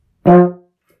Hi,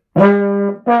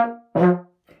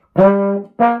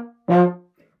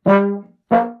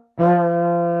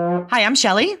 I'm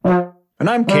Shelley. And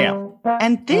I'm Cam.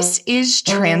 And this is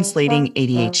Translating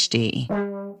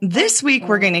ADHD. This week,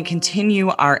 we're going to continue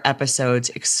our episodes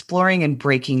exploring and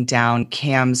breaking down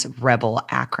CAM's REBEL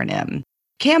acronym.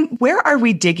 Cam, where are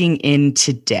we digging in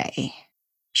today?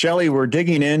 Shelley, we're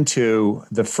digging into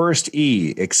the first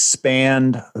E,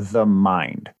 expand the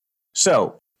mind.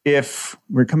 So if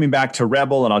we're coming back to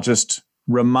REBEL, and I'll just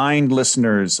remind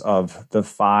listeners of the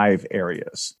 5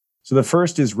 areas. So the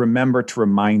first is remember to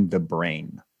remind the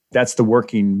brain. That's the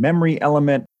working memory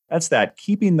element. That's that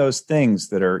keeping those things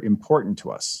that are important to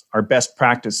us, our best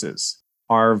practices,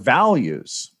 our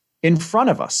values in front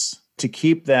of us to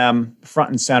keep them front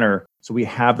and center so we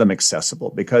have them accessible.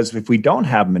 Because if we don't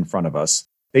have them in front of us,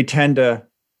 they tend to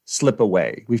slip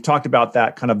away. We've talked about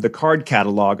that kind of the card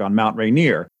catalog on Mount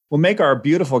Rainier. We'll make our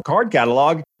beautiful card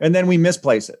catalog and then we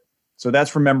misplace it. So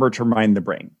that's remember to remind the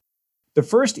brain. The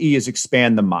first E is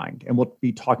expand the mind, and we'll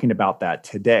be talking about that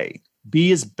today.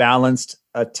 B is balanced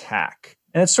attack.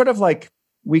 And it's sort of like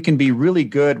we can be really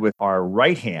good with our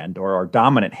right hand or our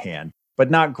dominant hand, but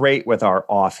not great with our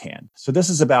offhand. So this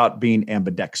is about being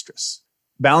ambidextrous.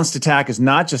 Balanced attack is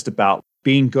not just about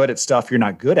being good at stuff you're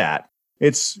not good at.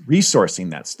 It's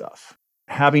resourcing that stuff,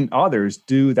 having others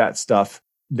do that stuff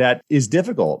that is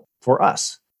difficult for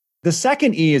us. The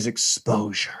second E is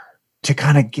exposure. To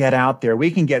kind of get out there. We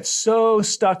can get so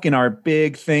stuck in our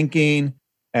big thinking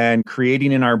and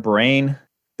creating in our brain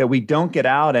that we don't get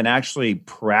out and actually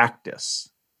practice.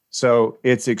 So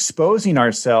it's exposing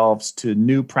ourselves to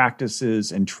new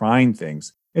practices and trying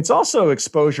things. It's also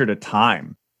exposure to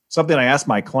time. Something I ask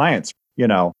my clients,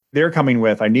 they're coming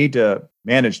with, I need to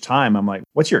manage time. I'm like,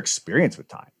 what's your experience with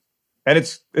time? And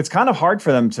it's kind of hard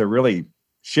for them to really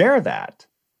share that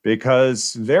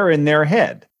because they're in their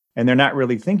head. And they're not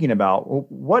really thinking about, well,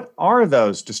 what are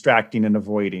those distracting and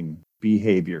avoiding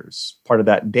behaviors? Part of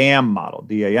that DAM model,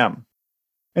 DAM.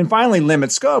 And finally,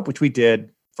 limit scope, which we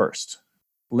did first.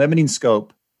 Limiting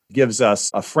scope gives us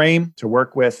a frame to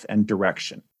work with and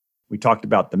direction. We talked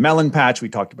about the melon patch. We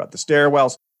talked about the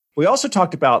stairwells. We also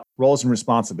talked about roles and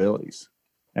responsibilities.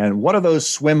 And what are those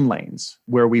swim lanes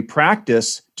where we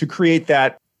practice to create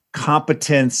that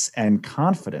competence and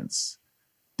confidence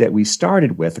that we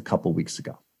started with a couple weeks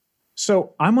ago?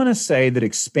 So I'm going to say that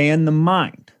expand the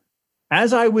mind.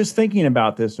 As I was thinking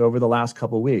about this over the last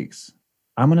couple of weeks,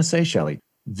 I'm going to say, Shelley,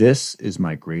 this is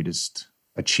my greatest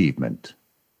achievement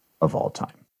of all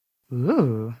time.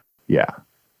 Ooh.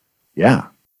 Yeah.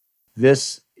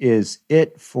 This is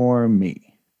it for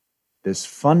me. This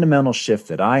fundamental shift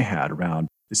that I had around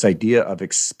this idea of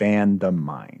expand the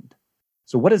mind.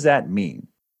 So what does that mean?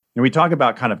 And we talk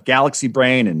about kind of galaxy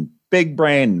brain and big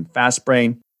brain and fast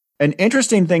brain. An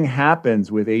interesting thing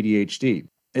happens with ADHD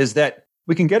is that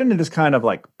we can get into this kind of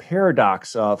like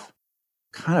paradox of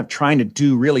kind of trying to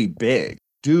do really big,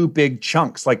 do big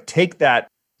chunks, like take that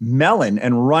melon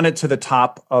and run it to the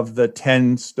top of the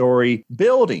 10-story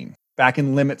building back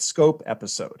in Limit Scope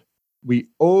episode. We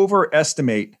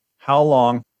overestimate how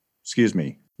long,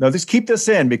 just keep this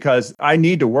in because I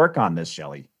need to work on this,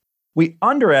 Shelley. We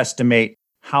underestimate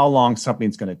how long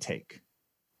something's going to take.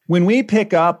 When we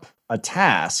pick up a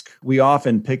task, we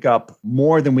often pick up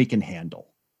more than we can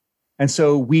handle. And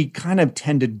so we kind of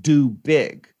tend to do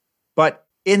big. But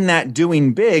in that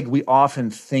doing big, we often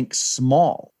think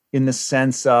small in the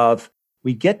sense of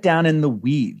we get down in the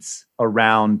weeds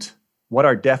around what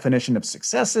our definition of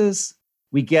success is.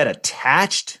 We get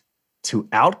attached to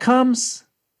outcomes,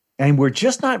 and we're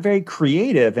just not very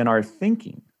creative in our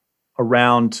thinking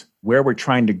around where we're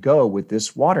trying to go with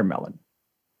this watermelon.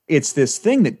 It's this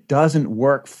thing that doesn't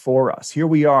work for us. Here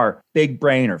we are, big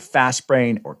brain or fast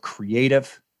brain or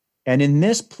creative. And in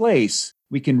this place,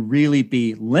 we can really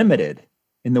be limited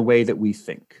in the way that we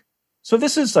think. So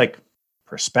this is like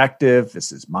perspective.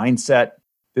 This is mindset.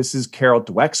 This is Carol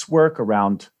Dweck's work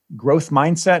around growth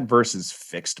mindset versus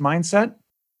fixed mindset.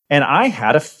 And I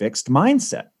had a fixed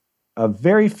mindset, a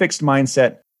very fixed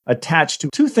mindset attached to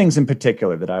 2 things in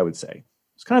particular that I would say.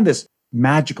 It's kind of this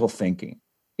magical thinking.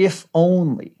 If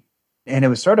only. And it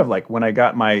was sort of like when I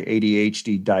got my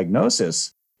ADHD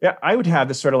diagnosis, I would have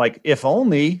this sort of like, if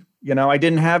only, I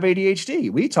didn't have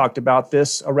ADHD. We talked about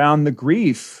this around the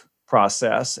grief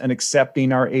process and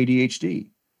accepting our ADHD.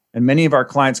 And many of our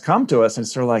clients come to us and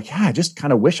sort of like, I just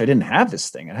kind of wish I didn't have this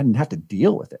thing. I didn't have to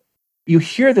deal with it. You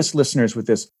hear this, listeners, with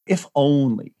this, if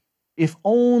only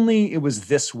it was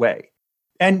this way.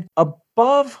 And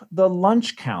above the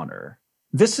lunch counter,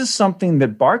 this is something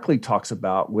that Barkley talks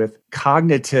about with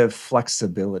cognitive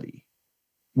flexibility.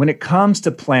 when it comes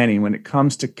to planning, when it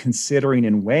comes to considering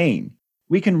and weighing,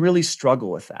 we can really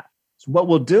struggle with that. So what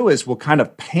we'll do is we'll kind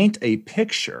of paint a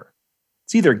picture.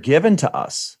 It's either given to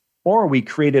us or we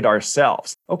create it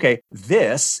ourselves. Okay,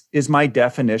 this is my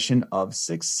definition of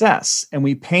success. And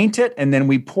we paint it and then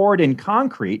we pour it in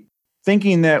concrete,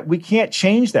 thinking that we can't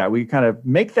change that. We kind of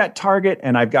make that target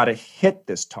and I've got to hit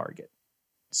this target.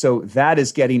 So that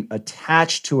is getting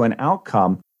attached to an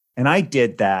outcome. And I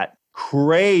did that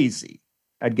crazy.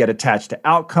 I'd get attached to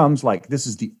outcomes like this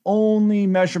is the only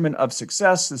measurement of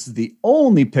success. This is the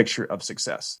only picture of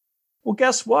success. Well,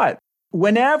 guess what?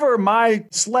 Whenever my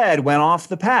sled went off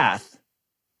the path,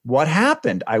 what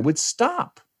happened? I would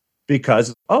stop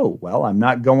because, oh, well, I'm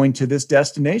not going to this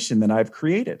destination that I've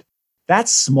created.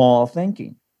 That's small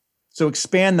thinking. So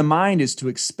expand the mind is to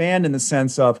expand in the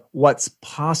sense of what's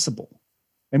possible.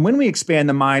 And when we expand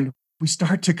the mind, we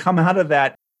start to come out of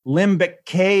that limbic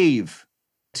cave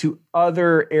to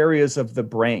other areas of the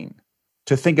brain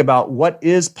to think about what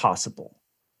is possible.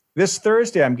 This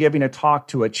Thursday, I'm giving a talk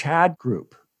to a CHAD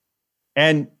group.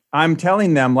 And I'm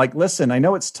telling them, like, listen, I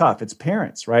know it's tough. It's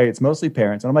parents, right? It's mostly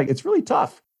parents. And I'm like, it's really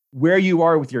tough where you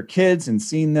are with your kids and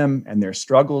seeing them and their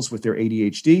struggles with their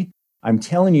ADHD. I'm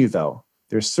telling you, though,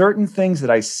 there's certain things that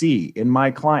I see in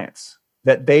my clients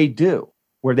that they do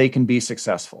where they can be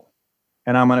successful.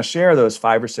 And I'm going to share those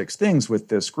 5 or 6 things with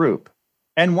this group.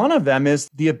 And one of them is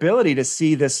the ability to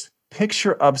see this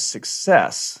picture of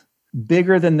success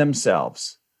bigger than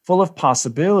themselves, full of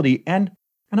possibility and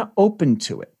kind of open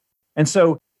to it. And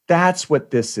so that's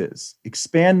what this is.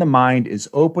 Expand the mind is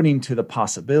opening to the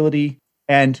possibility.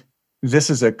 And this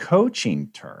is a coaching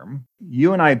term.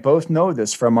 You and I both know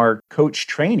this from our coach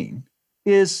training,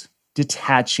 is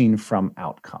detaching from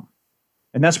outcome.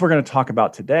 And that's what we're going to talk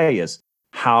about today is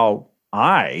how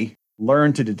I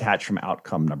learned to detach from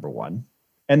outcome, number one,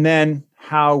 and then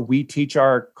how we teach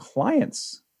our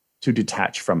clients to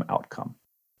detach from outcome.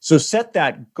 So set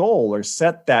that goal or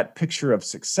set that picture of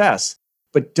success,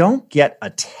 but don't get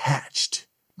attached,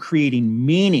 creating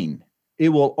meaning. It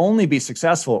will only be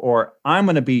successful, or I'm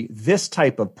going to be this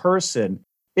type of person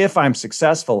if I'm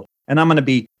successful, and I'm going to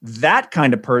be that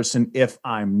kind of person if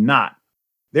I'm not.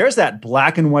 There's that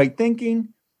black and white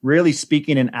thinking, really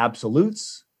speaking in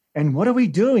absolutes. And what are we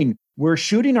doing? We're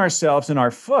shooting ourselves in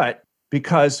our foot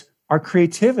because our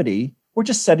creativity, we're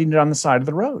just setting it on the side of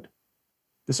the road.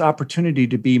 This opportunity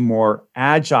to be more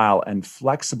agile and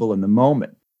flexible in the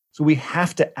moment. So we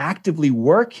have to actively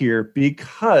work here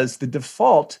because the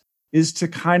default is to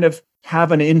kind of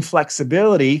have an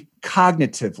inflexibility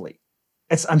cognitively.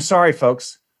 I'm sorry,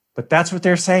 folks, but that's what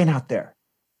they're saying out there.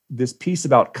 This piece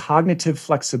about cognitive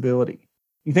flexibility.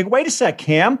 You think, wait a sec,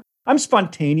 Cam, I'm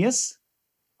spontaneous.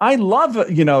 I love,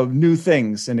 new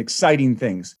things and exciting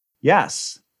things.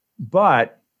 Yes,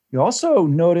 but you also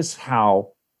notice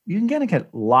how you can kind of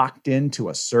get locked into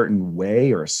a certain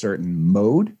way or a certain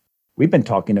mode. We've been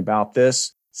talking about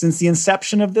this since the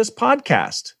inception of this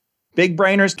podcast. Big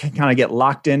brainers can kind of get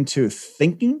locked into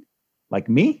thinking, like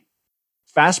me.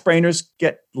 Fast brainers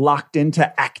get locked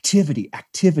into activity.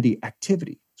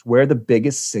 It's where the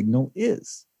biggest signal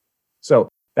is. So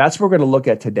that's what we're going to look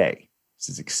at today. This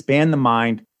is expand the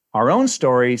mind, our own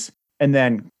stories, and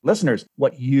then listeners,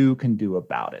 what you can do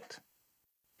about it.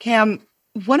 Cam,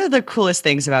 one of the coolest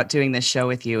things about doing this show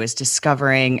with you is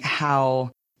discovering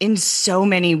how in so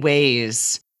many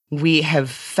ways we have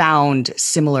found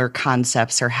similar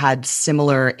concepts or had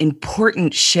similar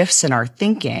important shifts in our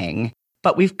thinking,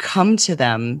 but we've come to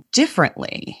them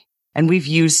differently and we've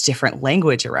used different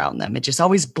language around them. It just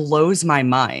always blows my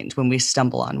mind when we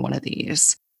stumble on one of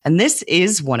these. And this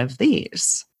is one of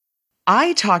these.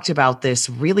 I talked about this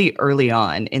really early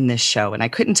on in this show, and I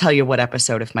couldn't tell you what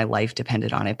episode if my life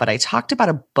depended on it, but I talked about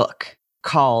a book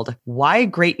called Why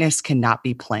Greatness Cannot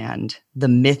Be Planned: The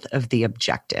Myth of the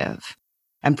Objective.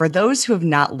 And for those who have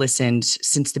not listened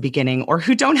since the beginning or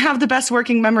who don't have the best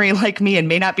working memory like me and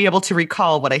may not be able to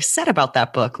recall what I said about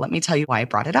that book, let me tell you why I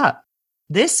brought it up.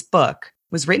 This book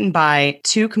was written by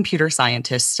 2 computer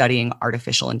scientists studying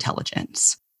artificial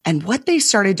intelligence. And what they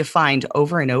started to find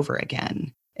over and over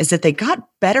again is that they got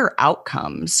better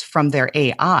outcomes from their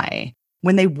AI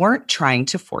when they weren't trying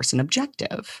to force an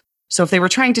objective. So if they were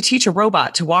trying to teach a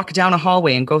robot to walk down a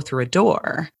hallway and go through a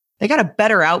door, they got a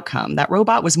better outcome. That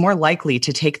robot was more likely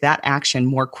to take that action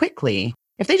more quickly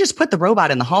if they just put the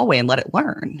robot in the hallway and let it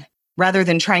learn, rather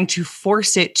than trying to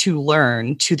force it to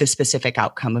learn to the specific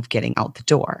outcome of getting out the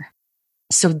door.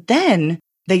 So then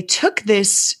they took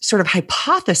this sort of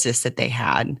hypothesis that they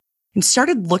had and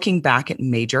started looking back at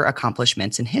major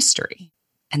accomplishments in history.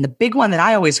 And the big one that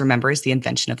I always remember is the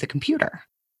invention of the computer.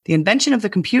 The invention of the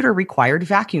computer required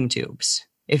vacuum tubes.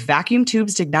 If vacuum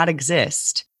tubes did not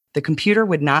exist, the computer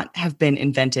would not have been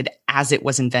invented as it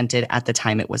was invented at the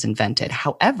time it was invented.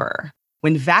 However,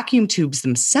 when vacuum tubes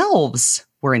themselves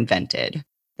were invented,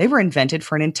 they were invented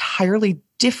for an entirely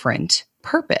different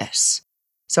purpose.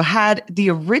 So had the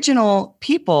original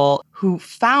people who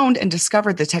found and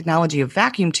discovered the technology of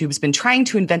vacuum tubes been trying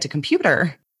to invent a computer,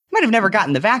 they might have never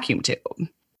gotten the vacuum tube.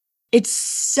 It's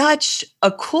such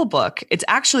a cool book. It's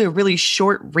actually a really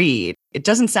short read. It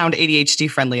doesn't sound ADHD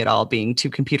friendly at all, being two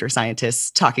computer scientists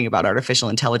talking about artificial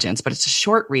intelligence, but it's a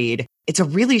short read. It's a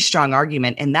really strong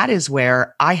argument. And that is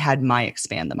where I had my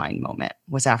expand the mind moment,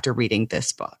 was after reading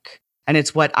this book. And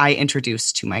it's what I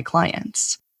introduced to my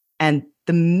clients. And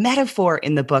the metaphor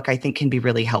in the book, I think, can be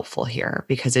really helpful here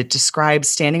because it describes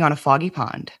standing on a foggy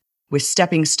pond with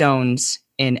stepping stones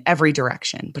in every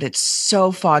direction, but it's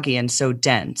so foggy and so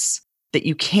dense that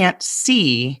you can't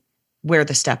see where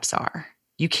the steps are.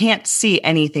 You can't see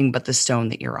anything but the stone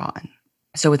that you're on.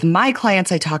 So with my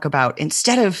clients, I talk about,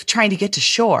 instead of trying to get to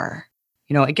shore,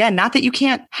 again, not that you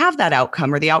can't have that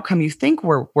outcome or the outcome you think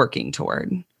we're working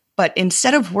toward, but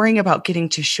instead of worrying about getting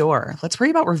to shore, let's worry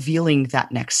about revealing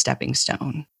that next stepping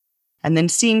stone and then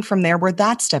seeing from there where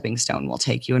that stepping stone will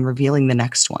take you and revealing the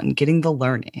next one, getting the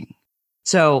learning.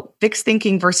 So fixed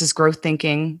thinking versus growth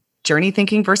thinking, journey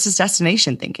thinking versus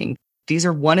destination thinking. These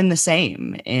are one and the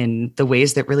same in the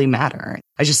ways that really matter.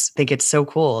 I just think it's so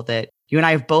cool that you and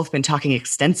I have both been talking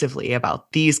extensively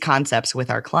about these concepts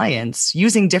with our clients,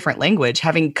 using different language,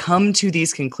 having come to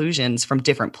these conclusions from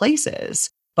different places,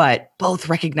 but both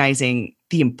recognizing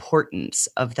the importance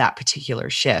of that particular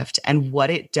shift and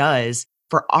what it does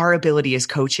for our ability as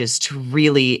coaches to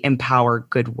really empower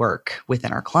good work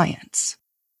within our clients.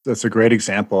 That's a great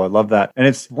example. I love that. And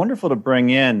it's wonderful to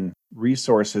bring in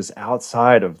resources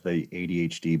outside of the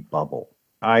ADHD bubble.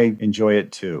 I enjoy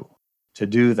it too, to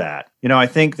do that. I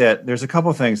think that there's a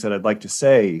couple of things that I'd like to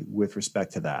say with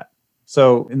respect to that.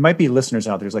 So it might be listeners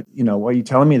out there's like, are you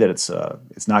telling me that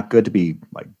it's not good to be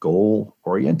like goal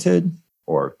oriented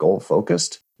or goal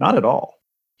focused? Not at all.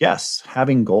 Yes,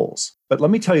 having goals. But let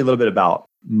me tell you a little bit about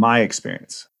my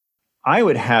experience. I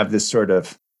would have this sort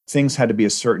of things had to be a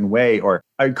certain way, or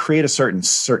I'd create a certain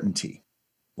certainty.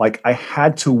 Like I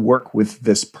had to work with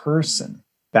this person.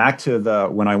 Back to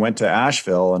when I went to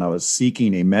Asheville and I was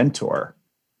seeking a mentor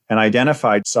and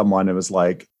identified someone, it was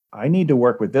like, I need to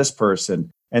work with this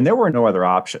person. And there were no other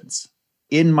options.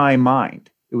 In my mind,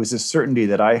 it was a certainty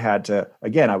that I had to,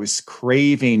 again, I was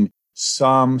craving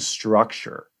some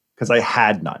structure because I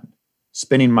had none,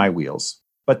 spinning my wheels.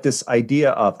 But this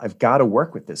idea of I've got to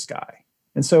work with this guy.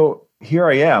 And so here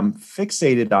I am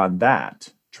fixated on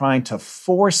that, trying to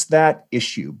force that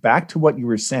issue back to what you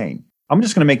were saying. I'm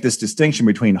just going to make this distinction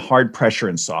between hard pressure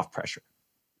and soft pressure.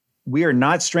 We are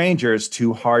not strangers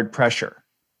to hard pressure.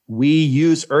 We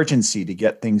use urgency to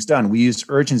get things done. We use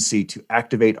urgency to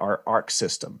activate our ARC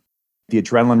system, the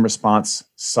adrenaline response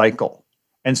cycle.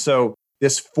 And so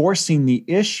this forcing the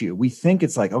issue, we think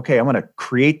it's like, okay, I'm going to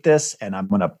create this and I'm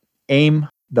going to aim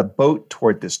the boat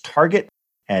toward this target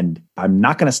and I'm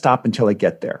not going to stop until I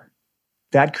get there.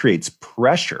 That creates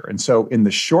pressure. And so in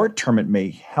the short term, it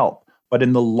may help, but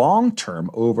in the long term,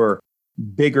 over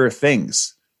bigger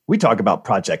things, we talk about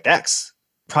Project X.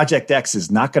 Project X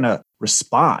is not going to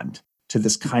respond to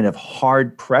this kind of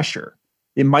hard pressure.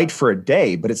 It might for a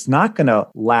day, but it's not going to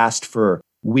last for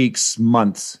weeks,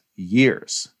 months,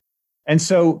 years. And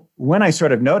so when I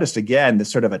sort of noticed, again,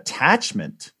 this sort of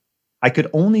attachment, I could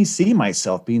only see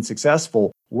myself being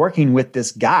successful working with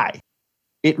this guy.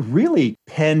 It really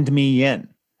penned me in.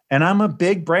 And I'm a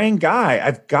big brain guy.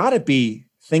 I've got to be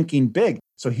thinking big.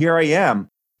 So here I am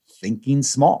thinking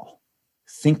small,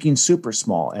 thinking super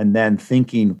small, and then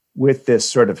thinking with this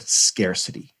sort of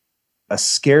scarcity, a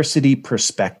scarcity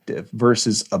perspective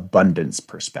versus abundance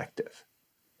perspective.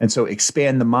 And so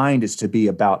expand the mind is to be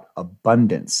about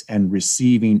abundance and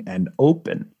receiving and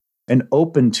open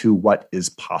to what is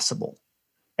possible.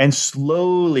 And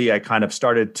slowly I kind of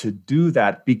started to do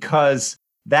that because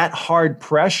that hard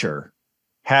pressure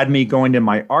had me going to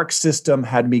my ARC system,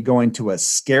 had me going to a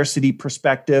scarcity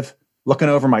perspective, looking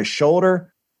over my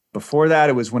shoulder. Before that,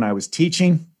 it was when I was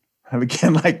teaching. I'm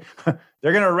again like,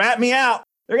 they're going to rat me out.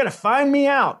 They're going to find me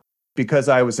out because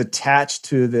I was attached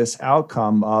to this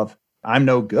outcome of I'm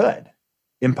no good,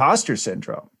 imposter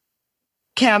syndrome.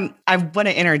 Cam, I want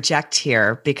to interject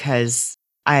here because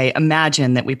I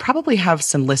imagine that we probably have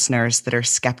some listeners that are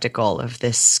skeptical of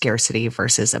this scarcity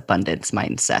versus abundance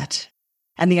mindset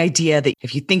and the idea that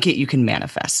if you think it, you can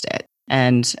manifest it.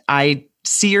 And I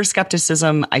see your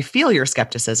skepticism. I feel your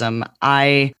skepticism.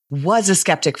 I was a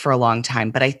skeptic for a long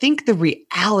time, but I think the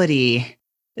reality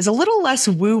is a little less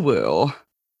woo-woo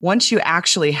once you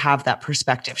actually have that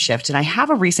perspective shift, and I have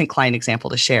a recent client example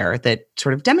to share that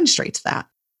sort of demonstrates that.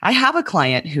 I have a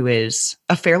client who is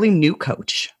a fairly new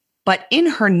coach, but in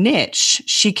her niche,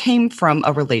 she came from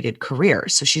a related career.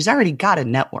 So she's already got a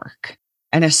network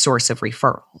and a source of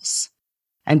referrals.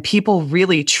 And people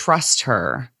really trust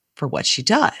her for what she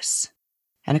does.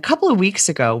 And a couple of weeks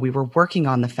ago, we were working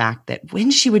on the fact that when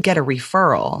she would get a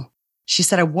referral, she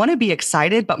said, I want to be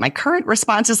excited, but my current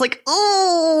response is like,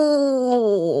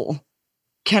 oh,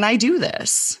 can I do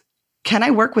this? Can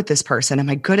I work with this person? Am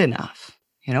I good enough?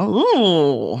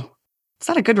 Ooh, it's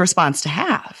not a good response to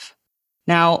have.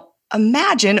 Now,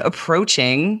 imagine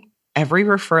approaching every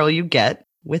referral you get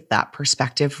with that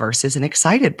perspective versus an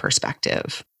excited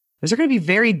perspective. Those are going to be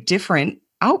very different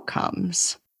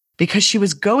outcomes because she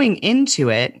was going into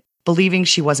it believing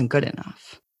she wasn't good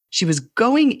enough. She was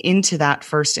going into that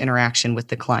first interaction with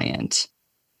the client,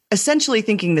 essentially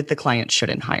thinking that the client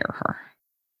shouldn't hire her.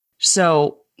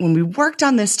 So when we worked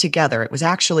on this together, it was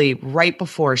actually right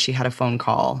before she had a phone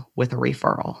call with a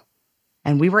referral.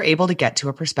 And we were able to get to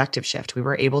a perspective shift. We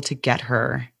were able to get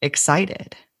her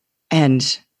excited.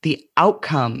 And the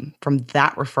outcome from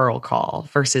that referral call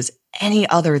versus any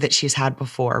other that she's had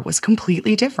before was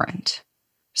completely different.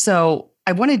 So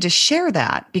I wanted to share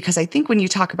that because I think when you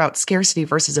talk about scarcity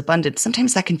versus abundance,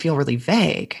 sometimes that can feel really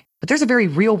vague. But there's a very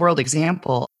real world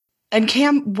example. And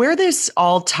Cam, where this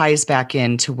all ties back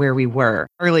into where we were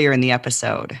earlier in the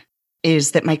episode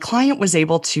is that my client was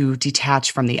able to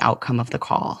detach from the outcome of the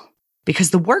call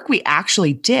because the work we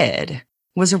actually did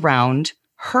was around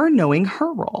her knowing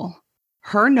her role,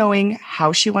 her knowing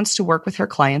how she wants to work with her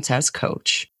clients as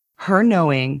coach, her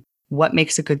knowing what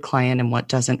makes a good client and what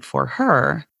doesn't for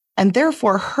her, and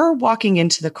therefore her walking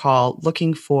into the call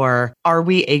looking for, are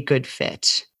we a good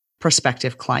fit?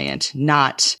 Prospective client,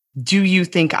 not, do you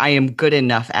think I am good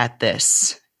enough at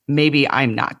this? Maybe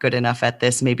I'm not good enough at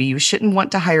this. Maybe you shouldn't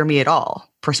want to hire me at all.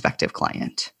 Prospective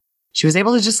client. She was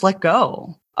able to just let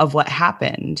go of what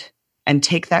happened and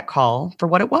take that call for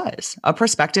what it was, a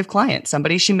prospective client,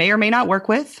 somebody she may or may not work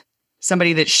with,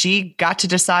 somebody that she got to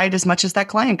decide as much as that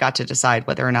client got to decide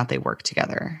whether or not they work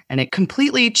together. And it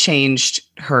completely changed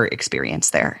her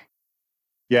experience there.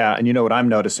 Yeah. And what I'm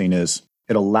noticing is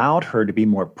it allowed her to be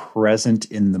more present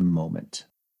in the moment.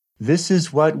 This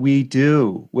is what we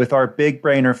do with our big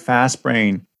brain or fast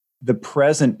brain. The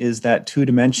present is that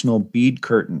two-dimensional bead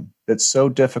curtain that's so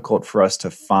difficult for us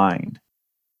to find,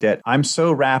 that I'm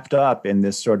so wrapped up in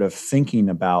this sort of thinking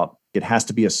about it has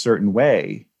to be a certain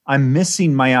way. I'm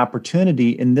missing my opportunity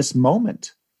in this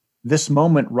moment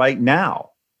right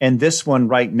now, and this one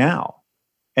right now.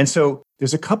 And so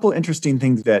there's a couple interesting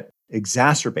things that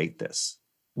exacerbate this.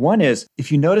 One is,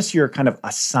 if you notice you're kind of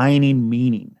assigning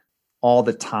meaning all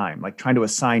the time, like trying to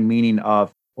assign meaning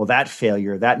of, well, that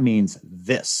failure, that means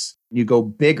this. You go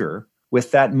bigger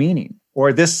with that meaning.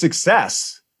 Or this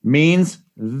success means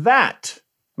that.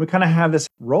 We kind of have this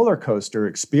roller coaster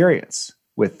experience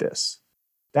with this.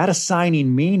 That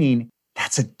assigning meaning,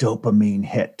 that's a dopamine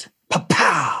hit.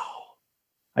 Pa-pow!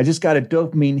 I just got a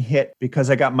dopamine hit because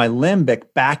I got my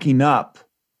limbic backing up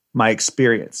my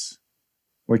experience.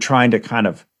 We're trying to kind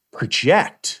of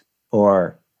project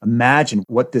or imagine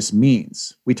what this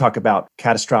means. We talk about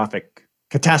catastrophizing,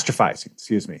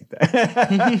 excuse me.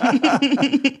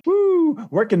 Woo,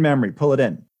 working memory, pull it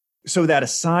in. So that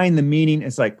assign the meaning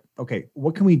is like, okay,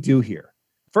 what can we do here?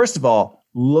 First of all,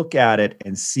 look at it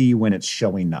and see when it's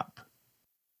showing up.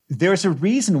 There's a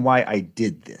reason why I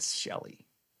did this, Shelley.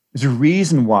 There's a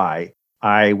reason why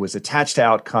I was attached to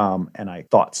outcome and I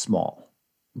thought small.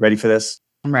 Ready for this?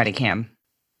 I'm ready, Cam.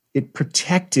 It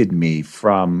protected me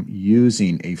from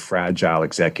using a fragile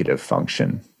executive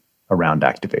function around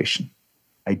activation.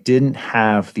 I didn't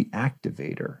have the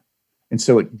activator. And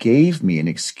so it gave me an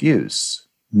excuse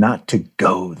not to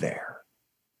go there,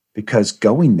 because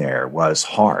going there was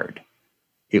hard.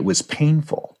 It was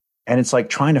painful. And it's like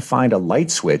trying to find a light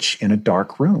switch in a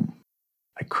dark room.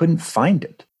 I couldn't find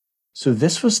it. So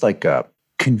this was like a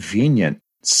convenient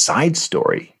side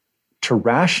story to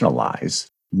rationalize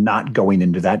not going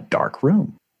into that dark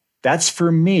room. That's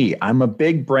for me. I'm a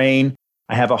big brain.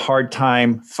 I have a hard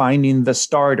time finding the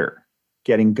starter,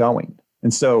 getting going.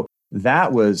 And so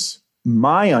that was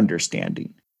my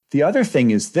understanding. The other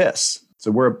thing is this.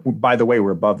 So by the way,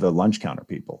 we're above the lunch counter,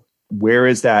 people. Where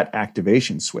is that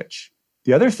activation switch?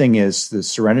 The other thing is the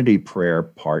Serenity Prayer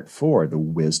Part 4, the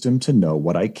wisdom to know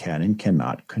what I can and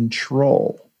cannot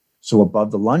control. So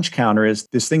above the lunch counter is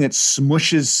this thing that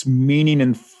smushes meaning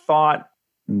and thought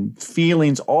and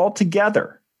feelings all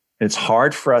together. And it's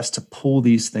hard for us to pull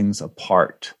these things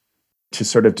apart to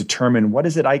sort of determine what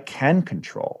is it I can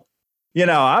control.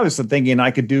 I was thinking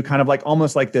I could do kind of like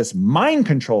almost like this mind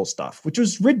control stuff, which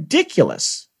was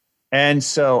ridiculous. And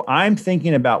so I'm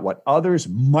thinking about what others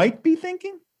might be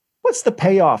thinking. What's the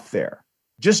payoff there?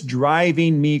 Just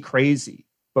driving me crazy,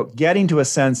 but getting to a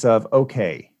sense of,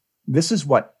 okay, this is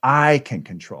what I can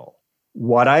control,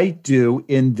 what I do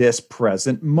in this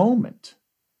present moment.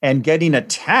 And getting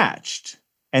attached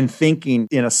and thinking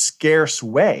in a scarce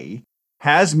way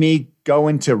has me go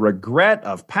into regret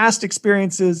of past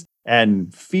experiences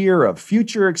and fear of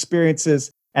future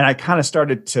experiences. And I kind of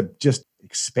started to just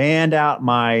expand out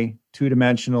my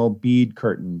two-dimensional bead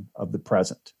curtain of the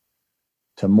present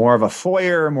to more of a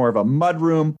foyer, more of a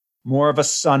mudroom, more of a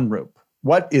sunroof.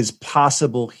 What is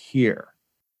possible here?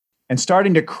 And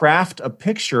starting to craft a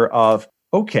picture of,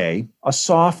 okay, a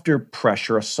softer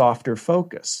pressure, a softer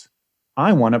focus.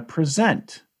 I want to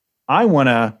present. I want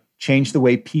to change the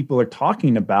way people are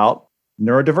talking about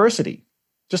neurodiversity.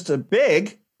 Just a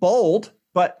big, bold,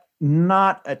 but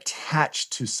not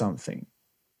attached to something.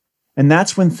 And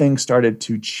that's when things started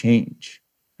to change.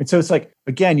 And so it's like,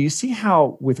 again, you see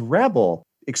how with Rebel,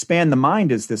 expand the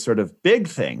mind is this sort of big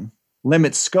thing.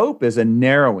 Limit scope is a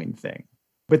narrowing thing,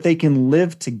 but they can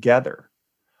live together.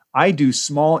 I do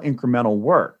small incremental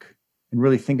work and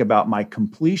really think about my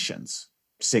completions.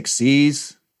 6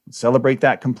 C's, celebrate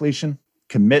that completion,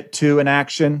 commit to an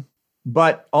action,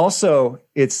 but also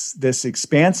it's this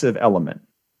expansive element.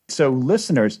 So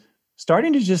listeners,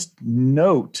 starting to just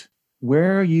note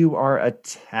where you are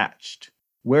attached,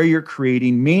 where you're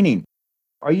creating meaning.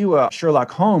 Are you a Sherlock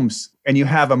Holmes and you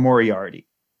have a Moriarty,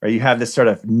 or you have this sort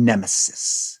of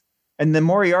nemesis? And the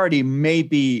Moriarty may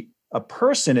be a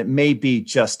person, it may be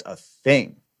just a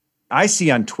thing. I see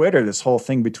on Twitter this whole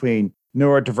thing between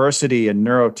neurodiversity and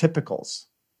neurotypicals.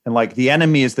 And like the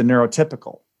enemy is the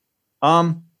neurotypical.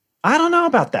 I don't know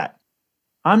about that.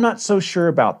 I'm not so sure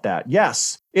about that.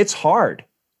 Yes, it's hard.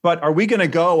 But are we going to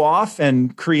go off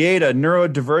and create a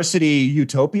neurodiversity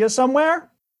utopia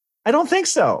somewhere? I don't think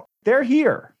so. They're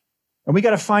here. And we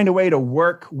got to find a way to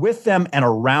work with them and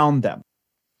around them.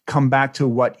 Come back to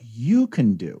what you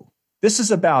can do. This is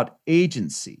about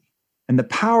agency, and the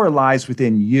power lies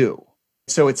within you.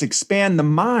 So it's expand the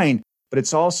mind, but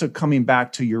it's also coming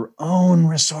back to your own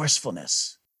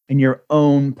resourcefulness and your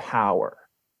own power.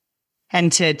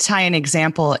 And to tie an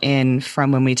example in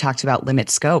from when we talked about limit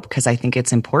scope, because I think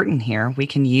it's important here, we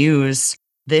can use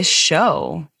this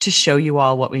show to show you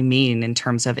all what we mean in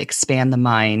terms of expand the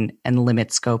mind and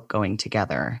limit scope going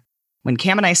together. When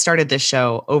Cam and I started this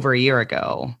show over a year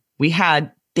ago, we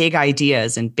had big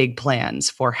ideas and big plans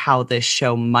for how this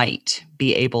show might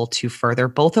be able to further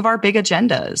both of our big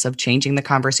agendas of changing the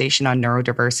conversation on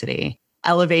neurodiversity,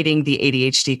 elevating the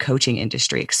ADHD coaching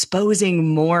industry, exposing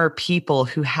more people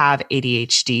who have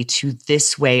ADHD to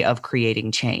this way of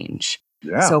creating change.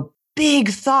 Yeah. So big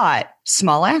thought,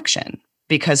 small action.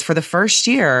 Because for the first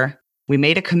year, we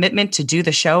made a commitment to do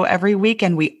the show every week,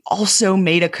 and we also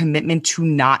made a commitment to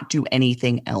not do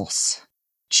anything else.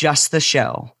 Just the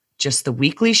show. Just the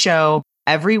weekly show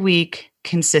every week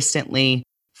consistently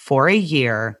for a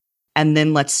year. And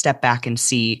then let's step back and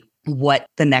see what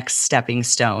the next stepping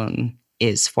stone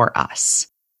is for us.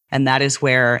 And that is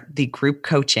where the group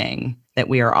coaching that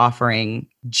we are offering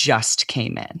just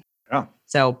came in. Yeah.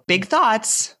 So big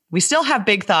thoughts. We still have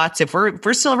big thoughts. If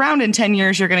we're still around in 10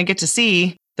 years, you're going to get to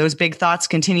see those big thoughts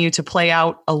continue to play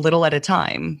out a little at a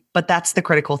time. But that's the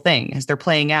critical thing, is they're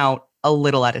playing out a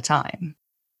little at a time.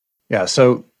 Yeah.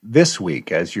 So this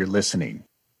week, as you're listening,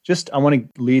 I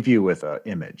want to leave you with an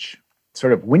image.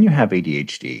 Sort of when you have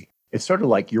ADHD, it's sort of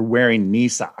like you're wearing knee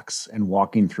socks and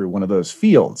walking through one of those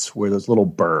fields where those little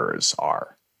burrs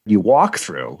are. You walk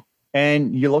through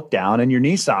and you look down and your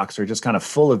knee socks are just kind of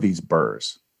full of these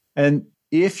burrs. And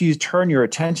if you turn your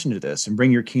attention to this and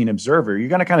bring your keen observer, you're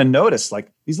going to kind of notice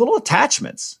like these little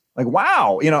attachments. Like,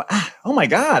 wow, oh my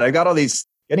God, I got all these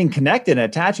getting connected and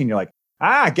attaching. You're like,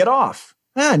 get off.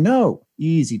 No,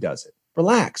 easy does it.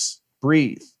 Relax,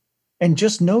 breathe, and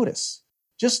just notice.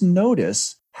 Just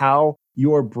notice how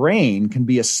your brain can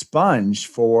be a sponge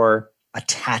for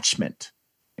attachment.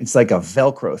 It's like a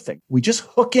Velcro thing. We just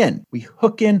hook in. We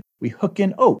hook in.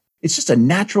 Oh, it's just a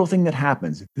natural thing that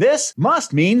happens. This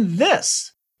must mean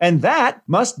this, and that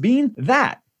must mean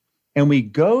that. And we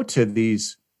go to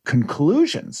these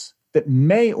conclusions that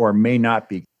may or may not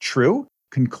be true,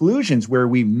 conclusions where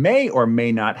we may or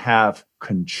may not have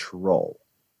control.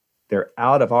 They're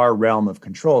out of our realm of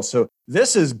control. So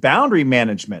this is boundary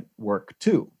management work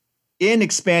too. In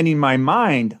expanding my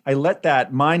mind, I let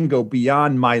that mind go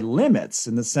beyond my limits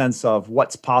in the sense of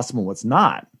what's possible, what's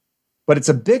not. But it's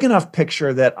a big enough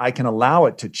picture that I can allow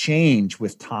it to change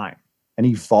with time and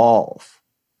evolve.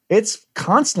 It's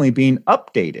constantly being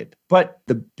updated, but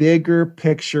the bigger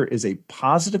picture is a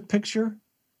positive picture.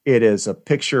 It is a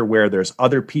picture where there's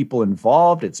other people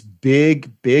involved. It's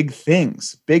big, big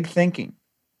things, big thinking.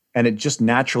 And it just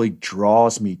naturally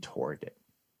draws me toward it.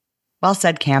 Well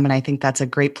said, Cam. And I think that's a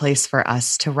great place for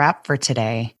us to wrap for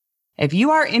today. If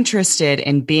you are interested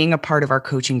in being a part of our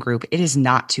coaching group, it is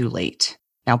not too late.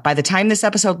 Now, by the time this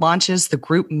episode launches, the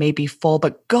group may be full,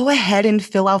 but go ahead and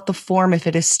fill out the form if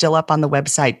it is still up on the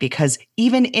website, because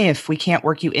even if we can't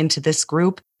work you into this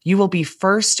group, you will be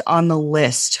first on the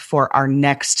list for our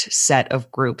next set of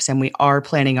groups. And we are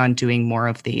planning on doing more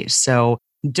of these. So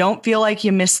don't feel like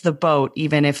you missed the boat,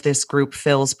 even if this group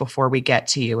fills before we get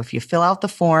to you. If you fill out the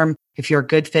form, if you're a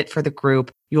good fit for the group,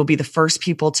 you will be the first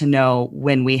people to know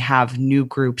when we have new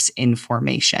groups in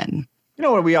formation. You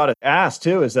know what we ought to ask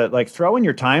too is that, like, throw in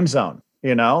your time zone,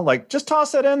 like just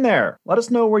toss it in there. Let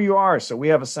us know where you are so we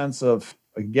have a sense of,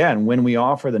 again, when we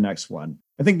offer the next one.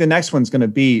 I think the next one's going to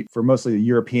be for mostly the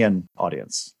European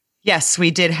audience. Yes,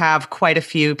 we did have quite a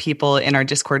few people in our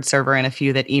Discord server and a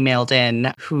few that emailed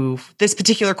in who this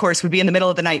particular course would be in the middle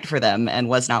of the night for them and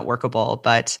was not workable.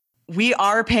 But we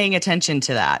are paying attention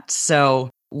to that. So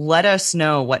let us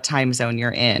know what time zone you're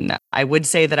in. I would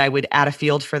say that I would add a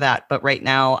field for that, but right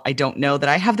now I don't know that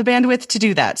I have the bandwidth to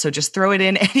do that. So just throw it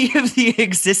in any of the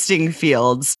existing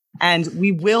fields. And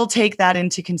we will take that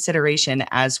into consideration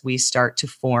as we start to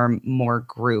form more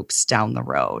groups down the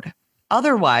road.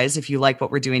 Otherwise, if you like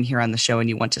what we're doing here on the show and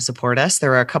you want to support us,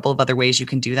 there are a couple of other ways you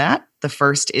can do that. The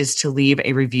first is to leave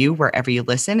a review wherever you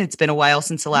listen. It's been a while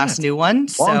since the last new one.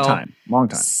 Long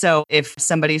time. So if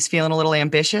somebody's feeling a little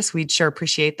ambitious, we'd sure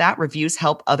appreciate that. Reviews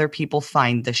help other people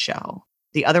find the show.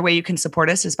 The other way you can support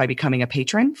us is by becoming a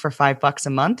patron for $5 a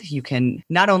month. You can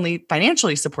not only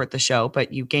financially support the show,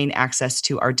 but you gain access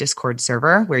to our Discord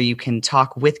server where you can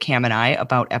talk with Cam and I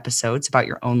about episodes, about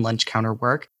your own lunch counter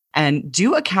work, and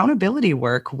do accountability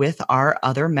work with our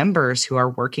other members who are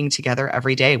working together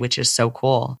every day, which is so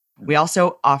cool. We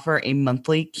also offer a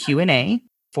monthly Q&A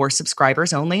for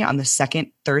subscribers only on the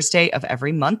second Thursday of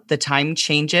every month. The time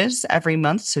changes every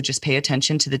month, so just pay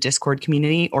attention to the Discord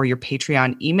community or your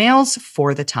Patreon emails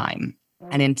for the time.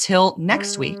 And until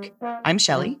next week, I'm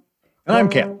Shelly. And I'm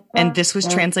Cam. And this was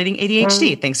Translating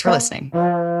ADHD. Thanks for listening.